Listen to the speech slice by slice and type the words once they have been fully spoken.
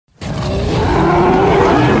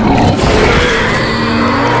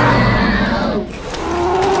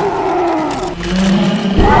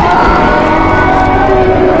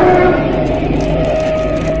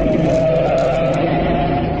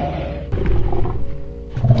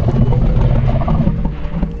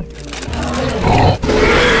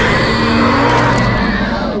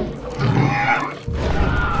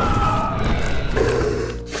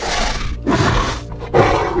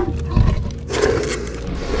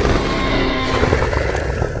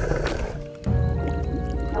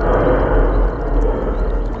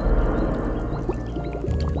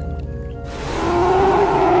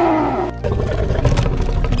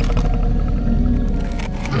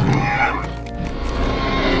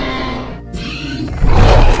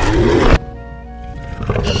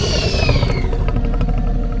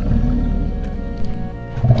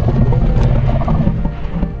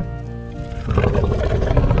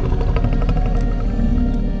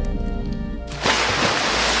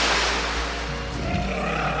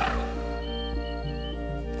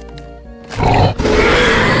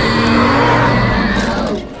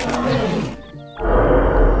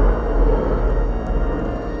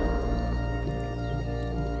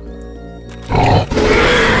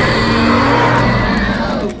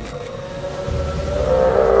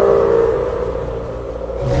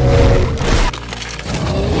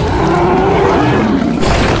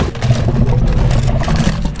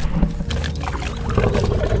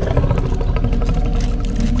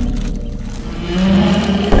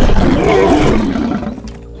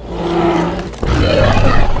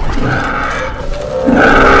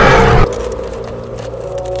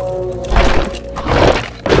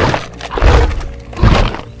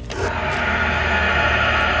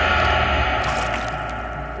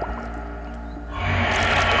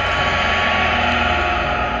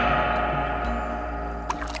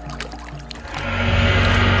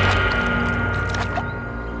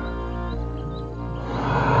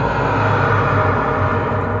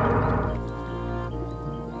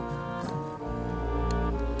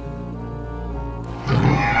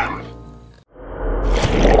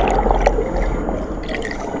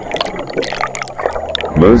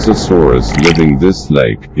Mosasaurus living this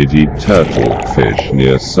lake. It eat turtle fish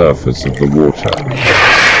near surface of the water.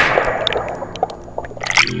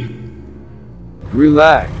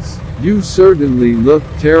 Relax. You certainly look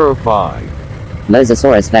terrified.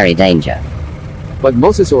 Mosasaurus very danger. But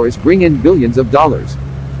Mosasaurus bring in billions of dollars.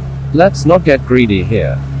 Let's not get greedy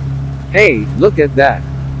here. Hey, look at that.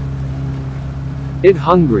 It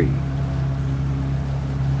hungry.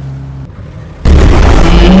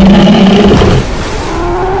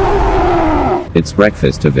 It's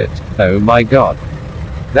breakfast of it. Oh my god.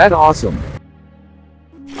 That awesome.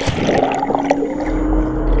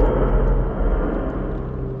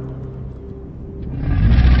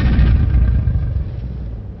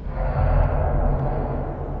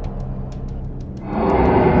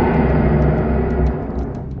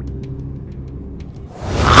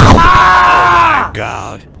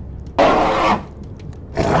 God.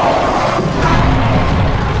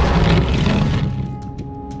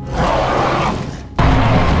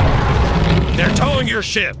 They're towing your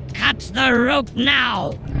ship. Cut the rope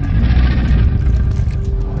now.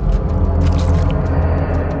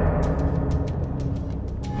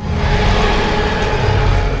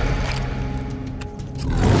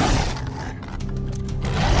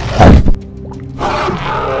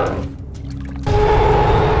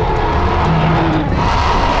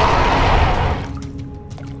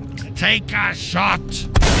 Take a shot.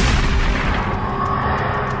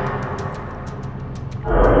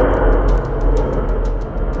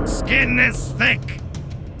 Skin is thick.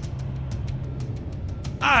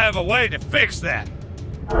 I have a way to fix that.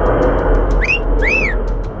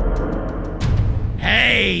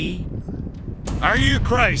 Hey! Are you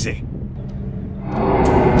crazy?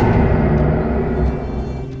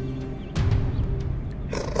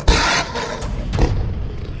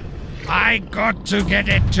 I got to get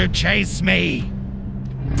it to chase me.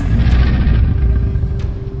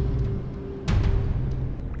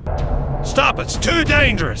 Stop, it's too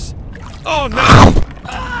dangerous. Oh no!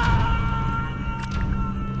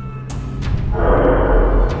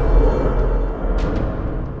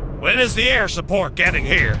 When is the air support getting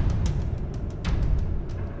here?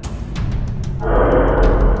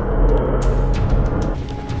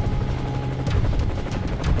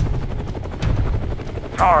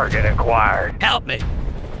 Target acquired. Help me.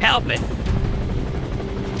 Help me.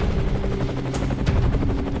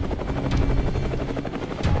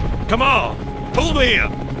 Come on, pull me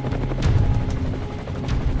up.